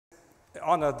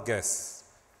honored guests,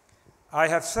 I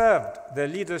have served the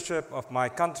leadership of my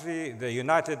country, the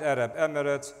United Arab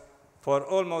Emirates, for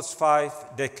almost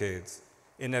 5 decades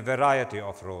in a variety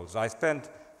of roles. I spent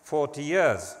 40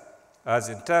 years as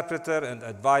interpreter and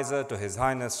advisor to His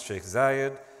Highness Sheikh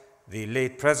Zayed, the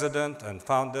late president and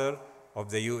founder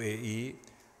of the UAE.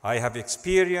 I have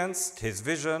experienced his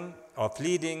vision of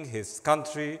leading his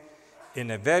country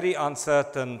in a very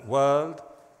uncertain world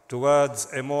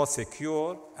towards a more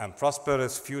secure and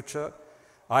prosperous future.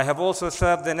 I have also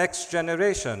served the next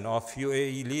generation of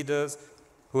UAE leaders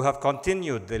who have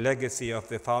continued the legacy of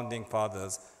the founding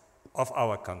fathers of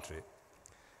our country.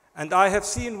 And I have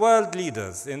seen world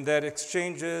leaders in their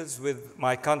exchanges with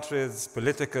my country's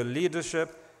political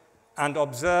leadership and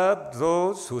observed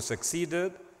those who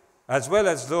succeeded as well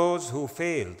as those who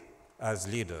failed as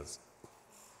leaders.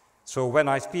 So when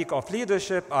I speak of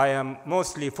leadership, I am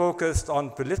mostly focused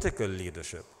on political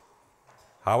leadership.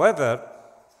 However,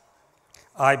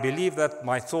 I believe that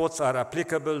my thoughts are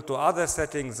applicable to other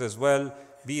settings as well,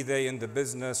 be they in the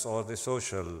business or the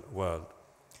social world.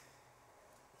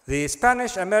 The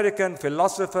Spanish-American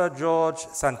philosopher George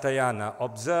Santayana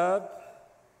observed,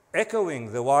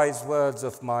 echoing the wise words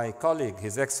of my colleague,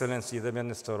 His Excellency the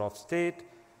Minister of State,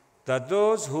 that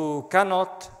those who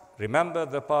cannot remember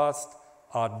the past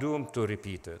are doomed to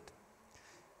repeat it.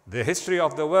 The history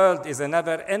of the world is a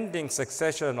never-ending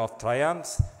succession of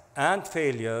triumphs and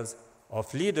failures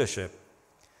of leadership.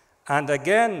 And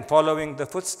again, following the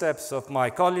footsteps of my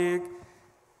colleague,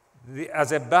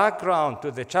 as a background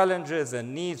to the challenges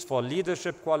and needs for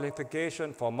leadership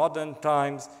qualification for modern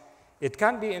times, it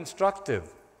can be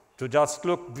instructive to just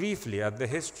look briefly at the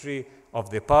history of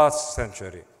the past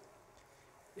century.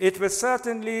 It was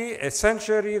certainly a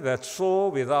century that saw,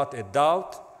 without a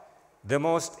doubt, the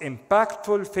most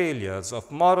impactful failures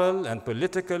of moral and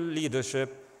political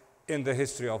leadership in the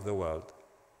history of the world.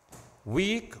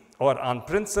 Weak or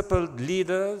unprincipled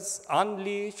leaders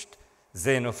unleashed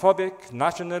xenophobic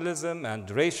nationalism and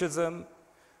racism.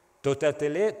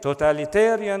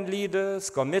 Totalitarian leaders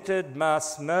committed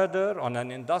mass murder on an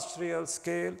industrial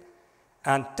scale,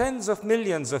 and tens of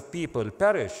millions of people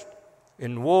perished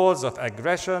in wars of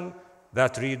aggression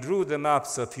that redrew the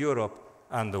maps of Europe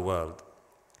and the world.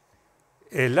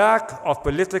 A lack of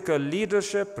political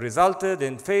leadership resulted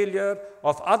in failure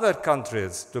of other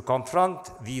countries to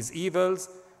confront these evils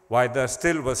while there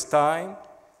still was time,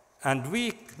 and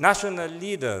weak national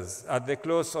leaders at the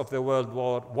close of the World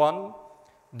War I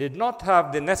did not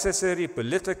have the necessary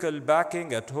political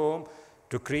backing at home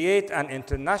to create an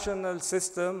international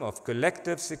system of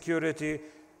collective security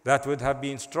that would have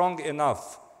been strong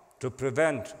enough to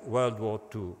prevent World War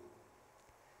II.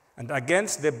 And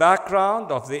against the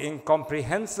background of the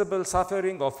incomprehensible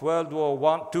suffering of World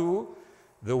War II,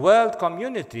 the world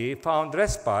community found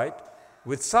respite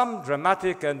with some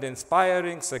dramatic and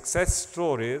inspiring success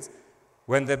stories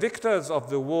when the victors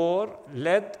of the war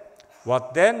led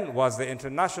what then was the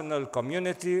international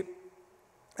community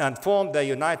and formed the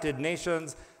United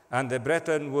Nations and the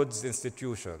Bretton Woods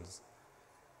institutions.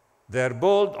 Their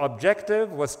bold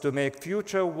objective was to make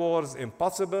future wars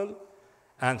impossible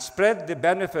and spread the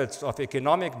benefits of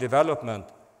economic development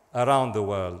around the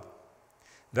world.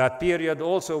 That period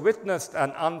also witnessed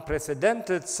an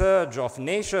unprecedented surge of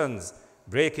nations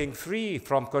breaking free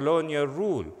from colonial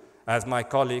rule, as my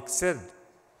colleague said.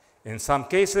 In some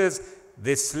cases,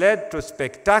 this led to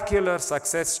spectacular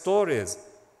success stories,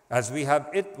 as we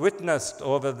have witnessed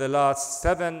over the last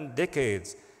 7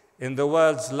 decades in the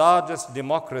world's largest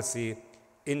democracy,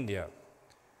 India.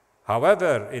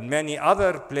 However, in many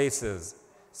other places,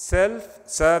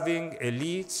 self-serving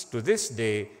elites to this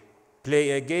day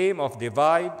play a game of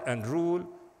divide and rule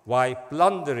while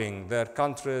plundering their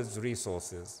country's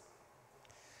resources.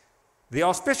 The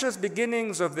auspicious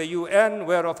beginnings of the UN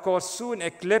were, of course, soon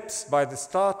eclipsed by the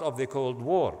start of the Cold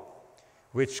War,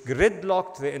 which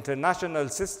gridlocked the international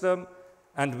system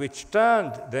and which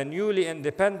turned the newly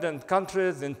independent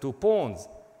countries into pawns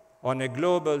on a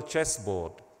global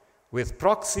chessboard, with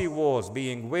proxy wars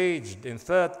being waged in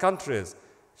third countries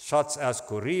such as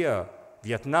Korea,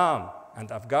 Vietnam, and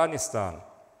Afghanistan.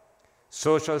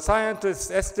 Social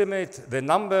scientists estimate the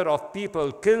number of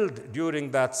people killed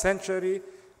during that century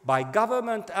by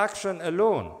government action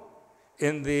alone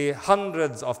in the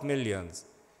hundreds of millions,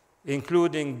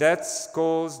 including deaths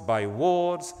caused by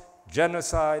wars,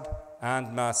 genocide,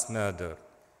 and mass murder.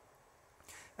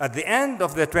 At the end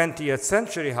of the 20th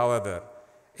century, however,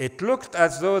 it looked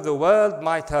as though the world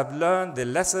might have learned the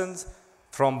lessons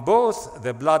from both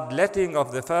the bloodletting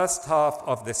of the first half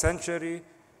of the century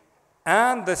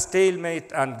and the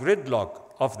stalemate and gridlock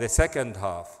of the second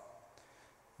half.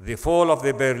 The fall of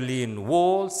the Berlin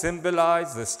Wall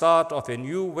symbolized the start of a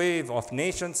new wave of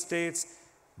nation-states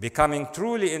becoming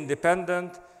truly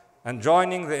independent and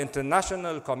joining the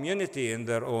international community in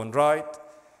their own right,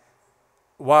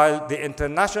 while the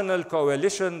international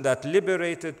coalition that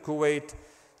liberated Kuwait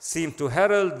seemed to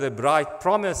herald the bright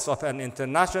promise of an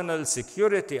international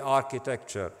security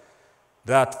architecture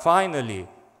that finally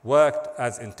worked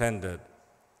as intended.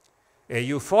 A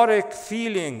euphoric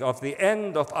feeling of the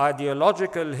end of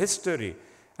ideological history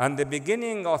and the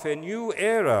beginning of a new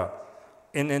era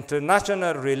in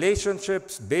international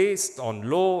relationships based on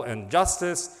law and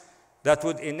justice that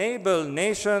would enable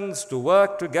nations to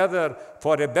work together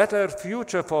for a better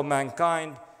future for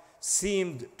mankind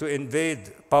seemed to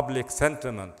invade public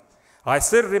sentiment. I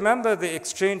still remember the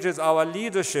exchanges our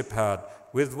leadership had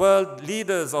with world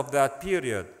leaders of that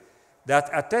period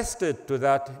that attested to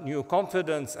that new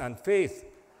confidence and faith,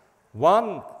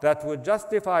 one that would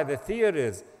justify the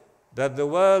theories that the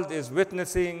world is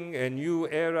witnessing a new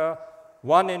era,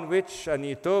 one in which an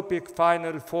utopic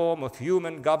final form of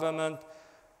human government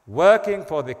working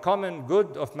for the common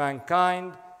good of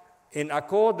mankind in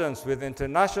accordance with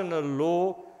international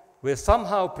law will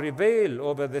somehow prevail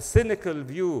over the cynical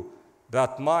view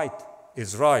that might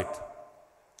is right,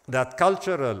 that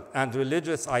cultural and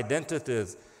religious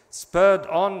identities spurred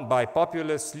on by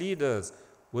populist leaders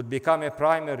would become a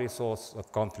primary source of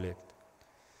conflict.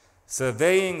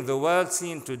 Surveying the world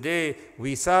scene today,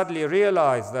 we sadly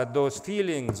realize that those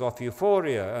feelings of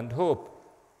euphoria and hope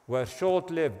were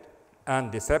short-lived and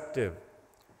deceptive.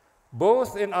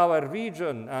 Both in our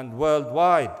region and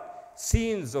worldwide,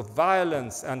 scenes of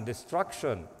violence and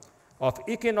destruction, of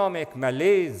economic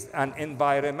malaise and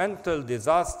environmental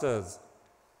disasters,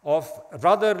 of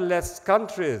rudderless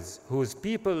countries whose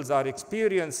peoples are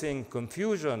experiencing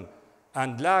confusion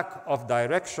and lack of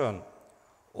direction,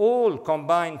 all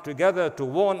combine together to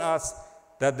warn us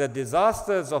that the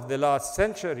disasters of the last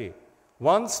century,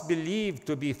 once believed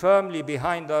to be firmly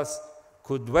behind us,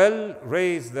 could well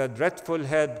raise their dreadful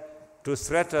head to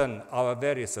threaten our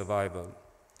very survival.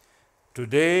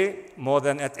 Today, more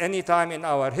than at any time in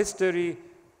our history,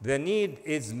 the need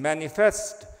is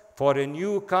manifest for a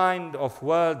new kind of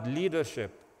world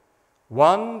leadership,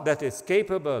 one that is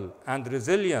capable and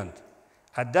resilient,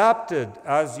 adapted,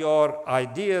 as your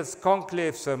ideas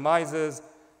conclave surmises,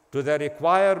 to the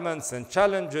requirements and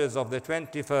challenges of the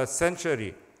 21st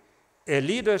century, a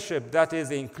leadership that is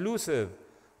inclusive,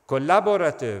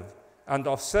 collaborative, and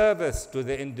of service to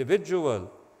the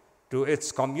individual, to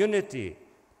its community,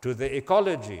 to the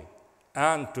ecology,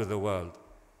 and to the world.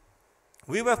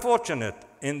 We were fortunate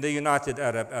in the United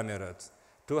Arab Emirates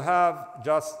to have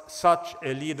just such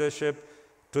a leadership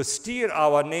to steer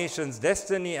our nation's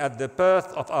destiny at the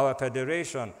birth of our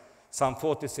federation some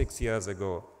 46 years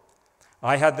ago.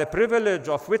 I had the privilege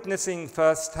of witnessing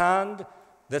firsthand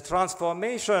the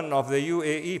transformation of the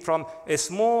UAE from a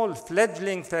small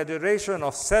fledgling federation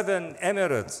of 7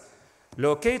 emirates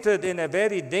located in a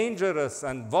very dangerous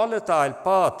and volatile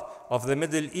part of the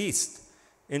Middle East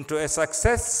into a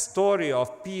success story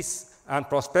of peace and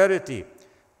prosperity,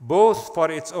 both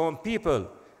for its own people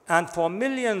and for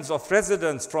millions of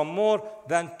residents from more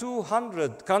than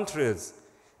 200 countries,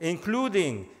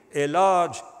 including a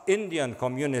large Indian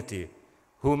community,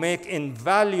 who make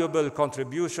invaluable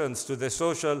contributions to the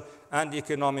social and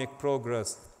economic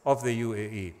progress of the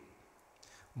UAE.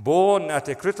 Born at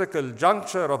a critical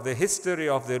juncture of the history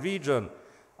of the region,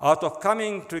 out of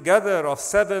coming together of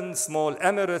 7 small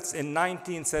emirates in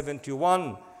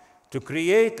 1971 to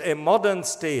create a modern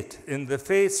state in the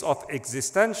face of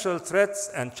existential threats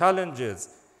and challenges,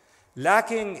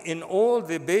 lacking in all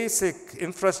the basic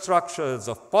infrastructures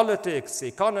of politics,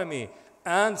 economy,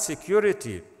 and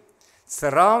security,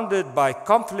 surrounded by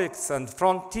conflicts and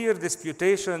frontier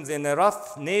disputations in a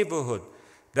rough neighborhood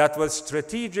that was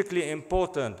strategically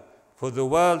important for the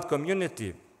world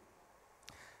community.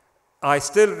 I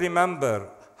still remember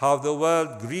how the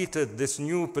world greeted this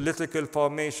new political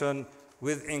formation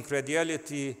with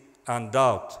incredulity and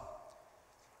doubt.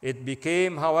 It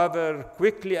became, however,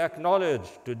 quickly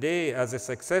acknowledged today as a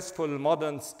successful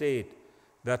modern state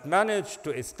that managed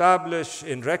to establish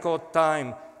in record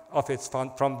time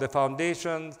from the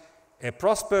foundations a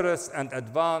prosperous and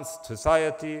advanced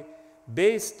society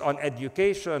based on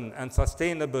education and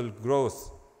sustainable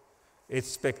growth. Its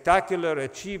spectacular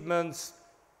achievements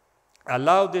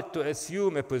allowed it to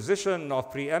assume a position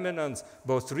of preeminence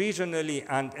both regionally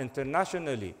and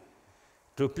internationally,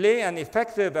 to play an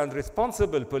effective and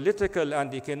responsible political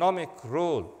and economic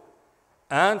role,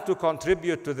 and to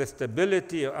contribute to the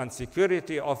stability and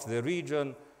security of the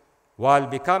region while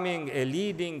becoming a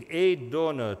leading aid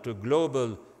donor to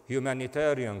global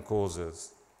humanitarian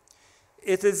causes.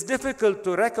 It is difficult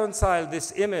to reconcile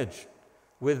this image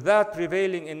with that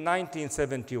prevailing in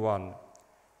 1971,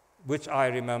 which I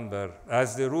remember,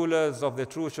 as the rulers of the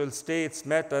Trucial states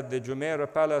met at the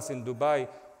Jumeirah Palace in Dubai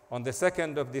on the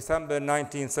 2nd of December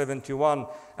 1971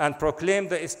 and proclaimed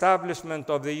the establishment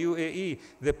of the UAE.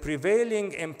 The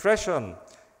prevailing impression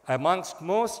amongst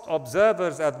most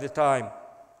observers at the time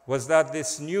was that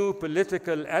this new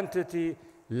political entity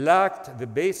lacked the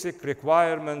basic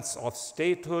requirements of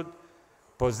statehood,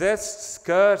 possessed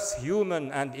scarce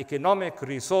human and economic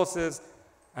resources,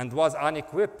 and was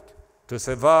unequipped to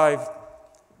survive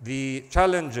the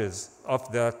challenges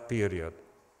of that period.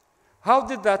 How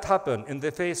did that happen in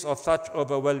the face of such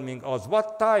overwhelming odds?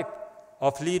 What type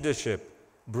of leadership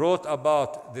brought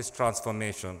about this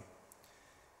transformation?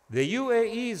 The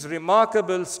UAE's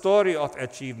remarkable story of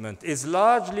achievement is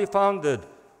largely founded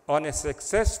on a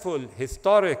successful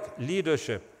historic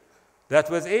leadership that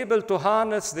was able to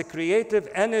harness the creative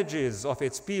energies of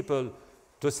its people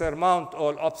to surmount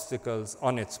all obstacles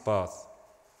on its path.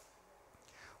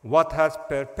 What has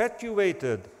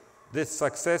perpetuated this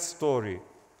success story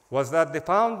was that the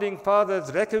founding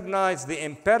fathers recognized the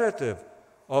imperative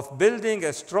of building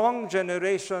a strong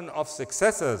generation of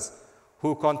successors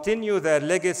who continue their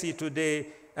legacy today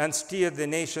and steer the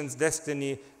nation's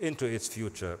destiny into its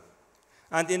future.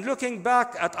 And in looking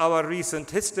back at our recent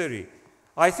history,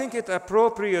 I think it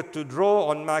appropriate to draw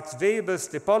on Max Weber's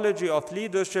typology of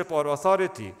leadership or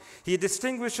authority. He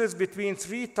distinguishes between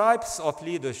three types of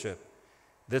leadership: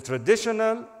 the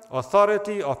traditional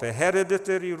authority of a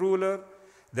hereditary ruler,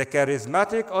 the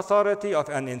charismatic authority of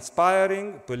an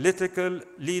inspiring political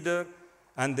leader,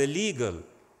 and the legal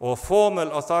or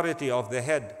formal authority of the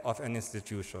head of an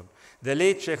institution. The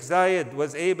late Sheikh Zayed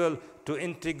was able to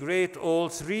integrate all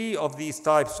three of these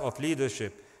types of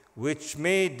leadership, which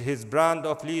made his brand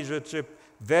of leadership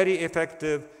very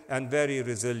effective and very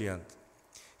resilient.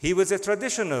 He was a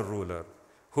traditional ruler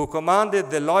who commanded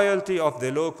the loyalty of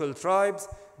the local tribes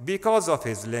because of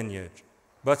his lineage,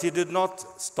 but he did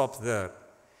not stop there.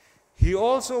 He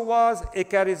also was a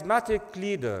charismatic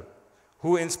leader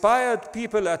who inspired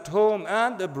people at home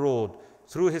and abroad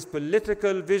through his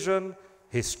political vision,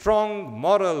 his strong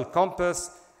moral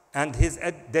compass, and his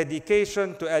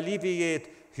dedication to alleviate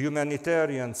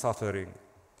humanitarian suffering.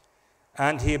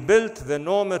 And he built the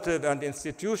normative and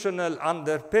institutional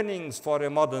underpinnings for a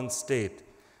modern state,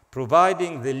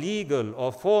 providing the legal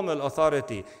or formal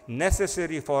authority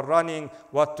necessary for running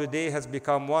what today has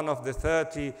become one of the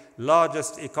 30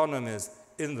 largest economies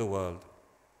in the world.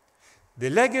 The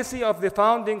legacy of the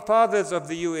founding fathers of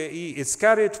the UAE is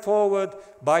carried forward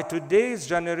by today's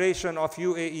generation of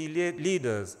UAE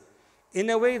leaders in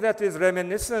a way that is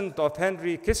reminiscent of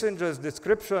Henry Kissinger's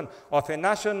description of a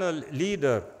national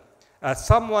leader as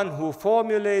someone who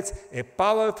formulates a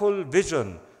powerful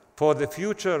vision for the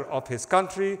future of his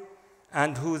country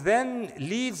and who then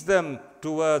leads them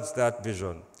towards that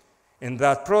vision. In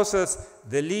that process,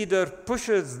 the leader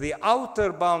pushes the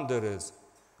outer boundaries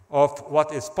of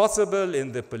what is possible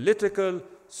in the political,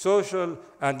 social,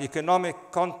 and economic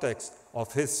context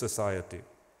of his society.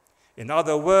 In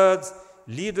other words,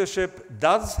 leadership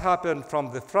does happen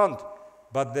from the front,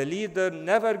 but the leader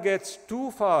never gets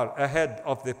too far ahead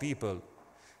of the people.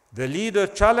 The leader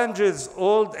challenges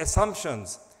old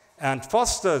assumptions and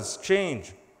fosters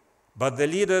change, but the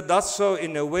leader does so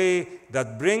in a way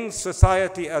that brings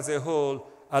society as a whole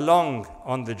along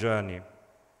on the journey.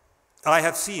 I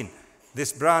have seen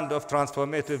this brand of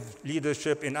transformative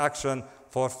leadership in action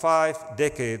for 5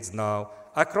 decades now,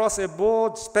 across a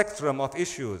broad spectrum of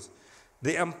issues.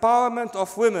 The empowerment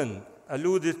of women,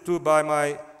 alluded to by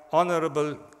my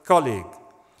honorable colleague,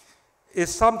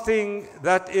 is something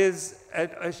that is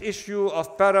an issue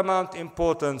of paramount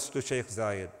importance to Sheikh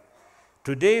Zayed.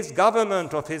 Today's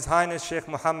government of His Highness Sheikh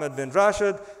Mohammed bin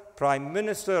Rashid, Prime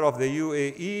Minister of the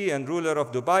UAE and ruler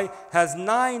of Dubai, has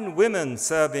 9 women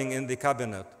serving in the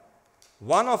cabinet.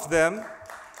 One of them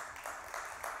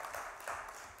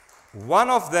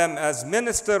as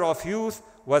Minister of Youth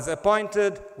was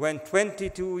appointed when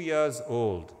 22 years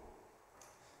old.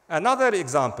 Another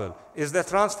example is the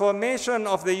transformation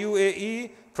of the UAE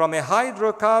from a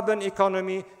hydrocarbon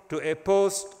economy to a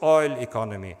post-oil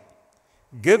economy.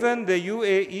 Given the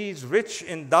UAE's rich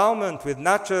endowment with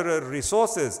natural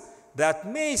resources, that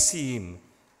may seem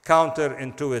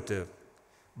counterintuitive.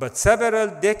 But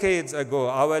several decades ago,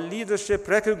 our leadership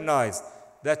recognized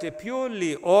that a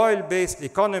purely oil-based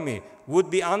economy would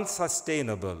be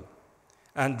unsustainable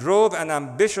and drove an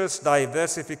ambitious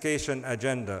diversification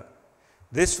agenda.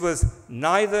 This was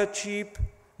neither cheap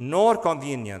nor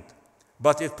convenient,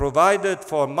 but it provided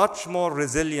for a much more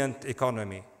resilient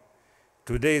economy.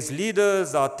 Today's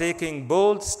leaders are taking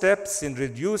bold steps in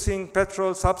reducing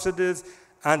petrol subsidies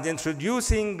and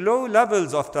introducing low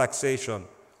levels of taxation,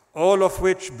 all of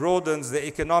which broadens the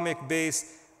economic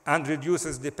base and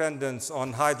reduces dependence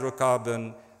on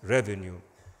hydrocarbon revenue.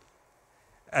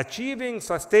 Achieving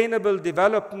sustainable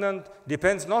development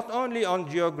depends not only on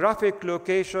geographic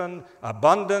location,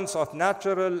 abundance of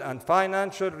natural and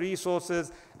financial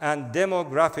resources, and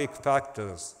demographic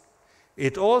factors.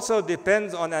 It also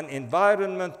depends on an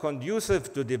environment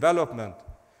conducive to development,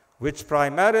 which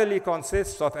primarily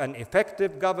consists of an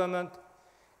effective government,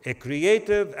 a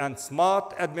creative and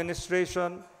smart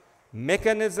administration,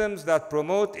 mechanisms that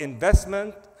promote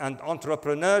investment and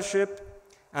entrepreneurship,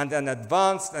 and an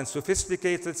advanced and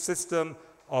sophisticated system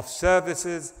of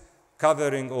services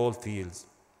covering all fields.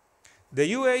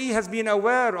 The UAE has been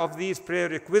aware of these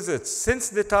prerequisites since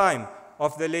the time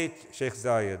of the late Sheikh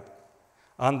Zayed.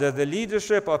 Under the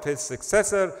leadership of his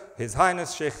successor, His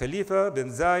Highness Sheikh Khalifa bin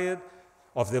Zayed,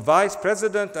 of the Vice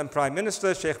President and Prime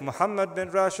Minister Sheikh Mohammed bin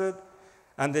Rashid,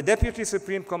 and the Deputy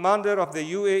Supreme Commander of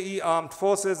the UAE Armed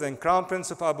Forces and Crown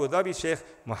Prince of Abu Dhabi Sheikh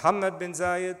Mohammed bin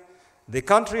Zayed, the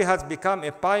country has become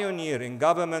a pioneer in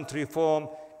government reform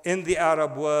in the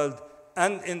Arab world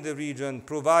and in the region,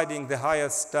 providing the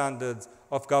highest standards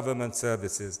of government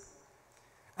services.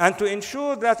 And to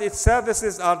ensure that its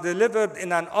services are delivered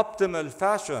in an optimal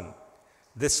fashion,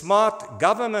 the Smart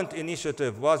Government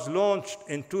Initiative was launched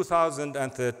in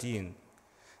 2013.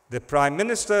 The Prime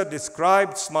Minister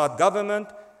described smart government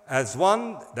as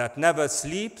one that never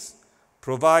sleeps,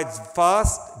 provides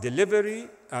fast delivery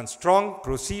and strong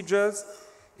procedures,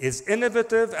 is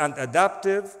innovative and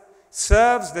adaptive,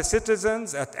 serves the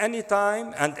citizens at any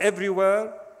time and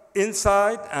everywhere,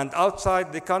 inside and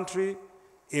outside the country,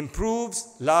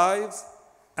 improves lives,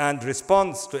 and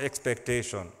responds to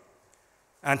expectation.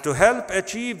 And to help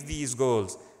achieve these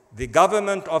goals, the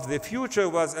government of the future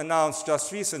was announced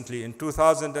just recently in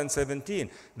 2017.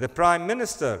 The Prime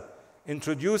Minister,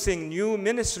 introducing new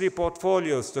ministry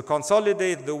portfolios to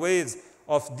consolidate the ways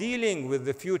of dealing with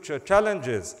the future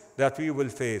challenges that we will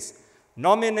face,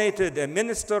 nominated a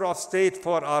Minister of State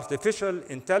for Artificial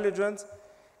Intelligence,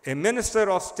 a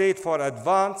Minister of State for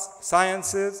Advanced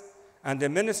Sciences, and a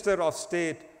Minister of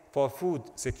State for Food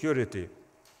Security.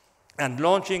 And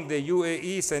launching the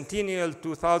UAE Centennial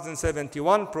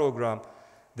 2071 program,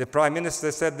 the Prime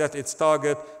Minister said that its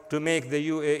target to make the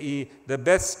UAE the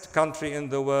best country in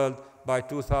the world by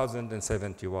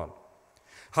 2071.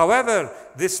 However,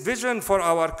 this vision for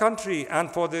our country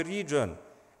and for the region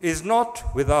is not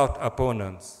without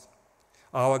opponents.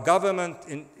 Our government,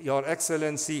 Your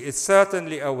Excellency, is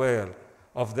certainly aware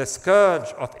of the scourge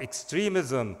of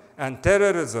extremism and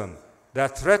terrorism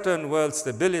that threaten world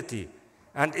stability,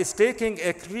 and is taking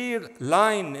a clear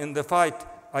line in the fight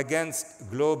against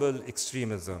global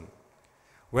extremism.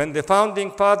 When the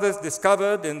Founding Fathers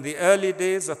discovered in the early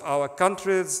days of our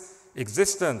country's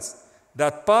existence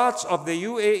that parts of the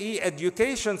UAE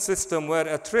education system were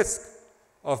at risk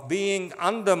of being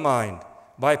undermined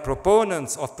by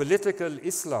proponents of political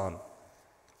Islam,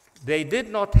 they did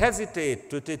not hesitate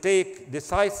to take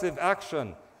decisive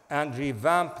action and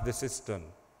revamp the system.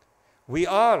 We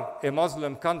are a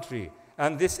Muslim country,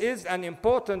 and this is an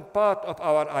important part of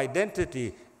our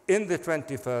identity in the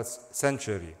 21st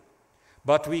century.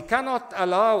 But we cannot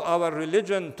allow our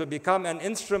religion to become an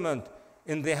instrument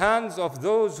in the hands of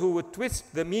those who would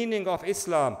twist the meaning of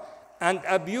Islam and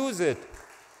abuse it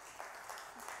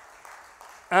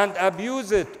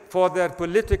for their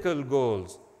political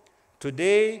goals.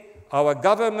 Today, our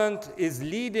government is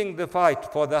leading the fight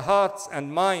for the hearts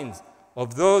and minds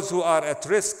of those who are at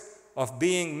risk of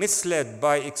being misled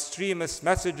by extremist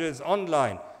messages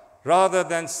online, rather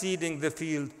than ceding the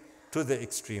field to the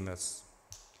extremists.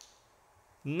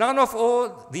 None of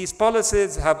all these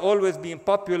policies have always been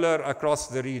popular across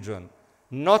the region,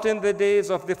 not in the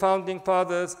days of the Founding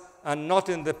Fathers and not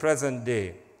in the present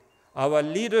day. Our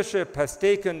leadership has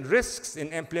taken risks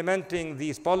in implementing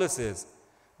these policies,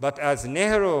 but as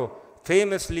Nehru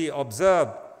famously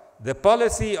observed, the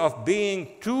policy of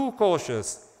being too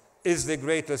cautious is the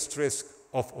greatest risk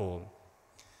of all.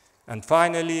 And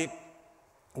finally,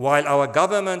 while our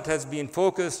government has been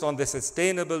focused on the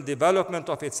sustainable development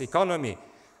of its economy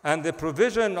and the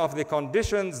provision of the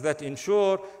conditions that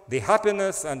ensure the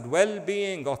happiness and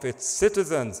well-being of its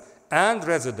citizens and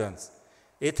residents,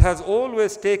 it has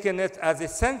always taken it as a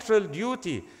central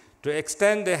duty to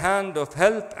extend a hand of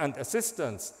help and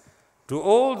assistance to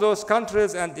all those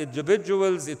countries and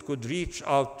individuals it could reach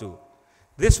out to.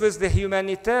 This was the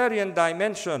humanitarian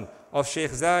dimension of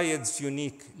Sheikh Zayed's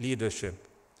unique leadership.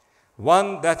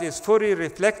 one that is fully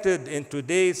reflected in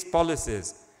today's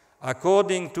policies.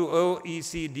 According to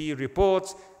OECD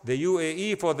reports, the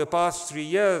UAE for the past 3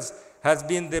 years has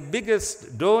been the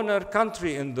biggest donor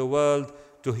country in the world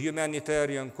to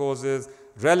humanitarian causes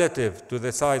relative to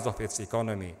the size of its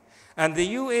economy. And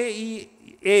the UAE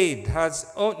aid has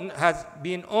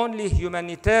been only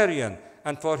humanitarian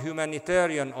and for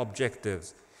humanitarian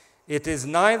objectives. It is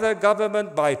neither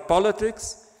governed by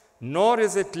politics, nor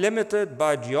is it limited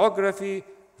by geography,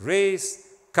 race,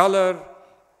 color,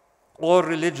 or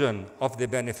religion of the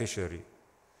beneficiary.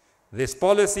 This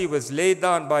policy was laid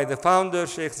down by the founder,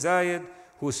 Sheikh Zayed,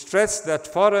 who stressed that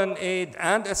foreign aid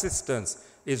and assistance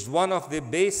is one of the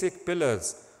basic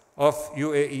pillars of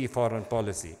UAE foreign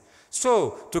policy.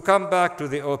 So, to come back to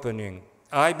the opening,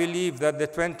 I believe that the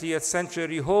 20th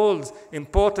century holds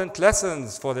important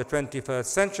lessons for the 21st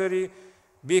century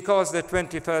because the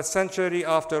 21st century,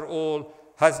 after all,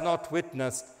 has not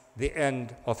witnessed the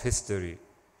end of history.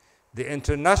 The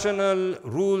international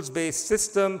rules-based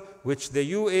system which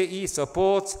the UAE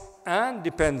supports and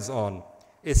depends on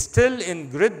is still in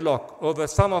gridlock over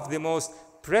some of the most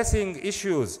pressing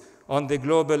issues on the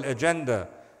global agenda,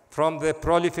 from the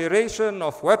proliferation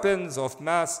of weapons of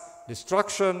mass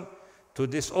destruction to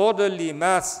disorderly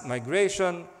mass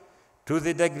migration to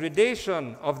the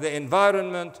degradation of the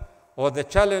environment or the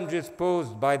challenges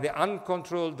posed by the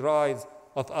uncontrolled rise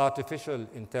of artificial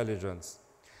intelligence.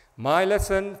 My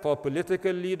lesson for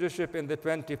political leadership in the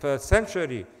 21st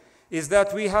century is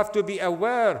that we have to be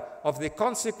aware of the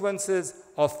consequences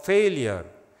of failure.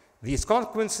 These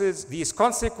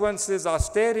consequences are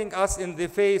staring us in the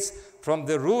face from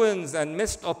the ruins and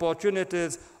missed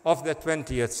opportunities of the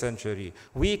 20th century.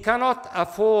 We cannot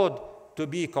afford to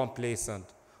be complacent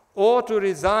or to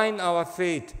resign our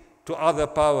fate to other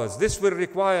powers. This will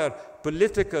require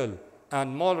political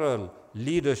and moral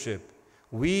leadership.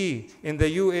 We in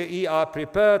the UAE are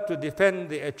prepared to defend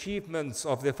the achievements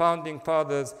of the founding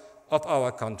fathers of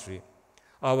our country.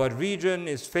 Our region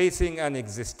is facing an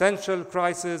existential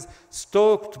crisis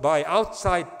stoked by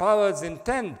outside powers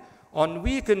intent on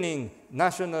weakening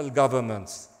national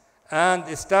governments and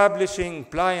establishing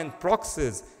pliant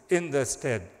proxies in their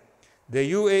stead.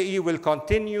 The UAE will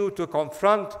continue to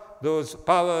confront those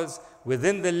powers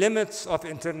within the limits of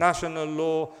international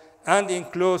law and in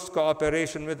close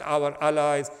cooperation with our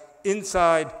allies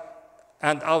inside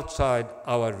and outside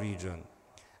our region.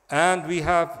 And we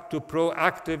have to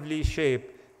proactively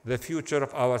shape the future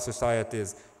of our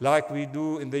societies, like we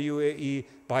do in the UAE,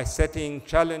 by setting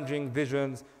challenging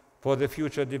visions for the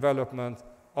future development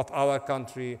of our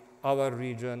country, our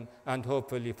region, and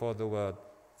hopefully for the world.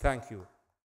 Thank you.